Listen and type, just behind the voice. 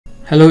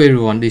Hello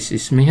everyone, this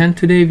is Mihan.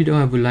 Today video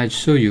I would like to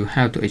show you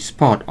how to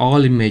export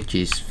all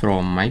images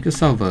from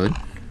Microsoft Word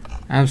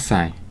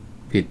outside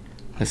with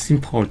a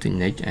simple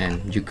technique,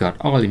 and you got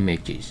all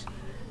images.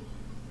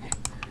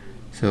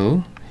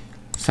 So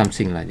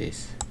something like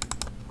this,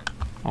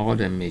 all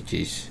the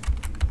images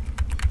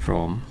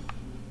from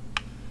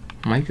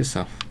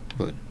Microsoft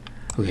Word.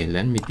 Okay,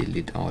 let me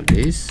delete all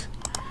this.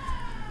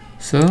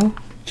 So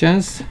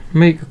just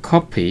make a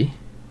copy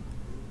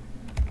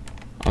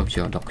of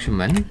your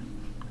document.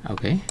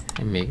 Okay,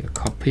 I make a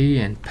copy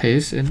and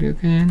paste it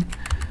again,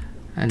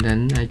 and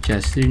then I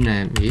just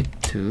rename it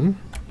to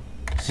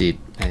zip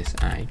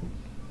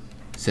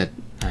zip.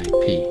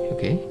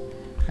 Okay,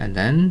 and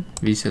then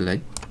we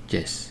select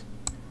yes.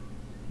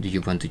 Do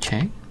you want to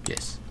check?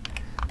 Yes.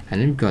 And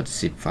then we got the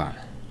zip file,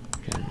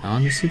 and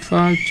on the zip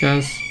file,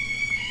 just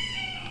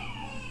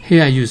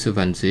here I use a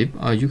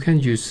OneZip, or you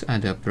can use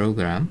other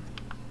program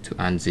to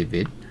unzip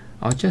it,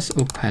 or just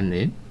open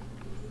it,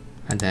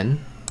 and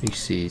then we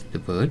see the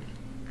word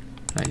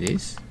like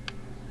this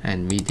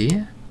and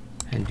media,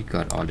 and you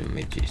got all the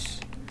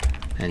images,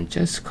 and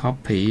just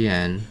copy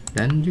and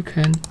then you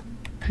can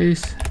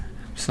paste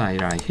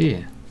upside right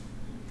here.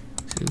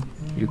 So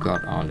you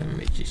got all the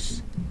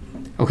images.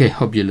 Okay,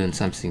 hope you learned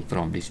something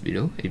from this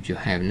video. If you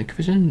have any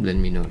question, let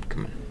me know in the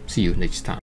comment. See you next time.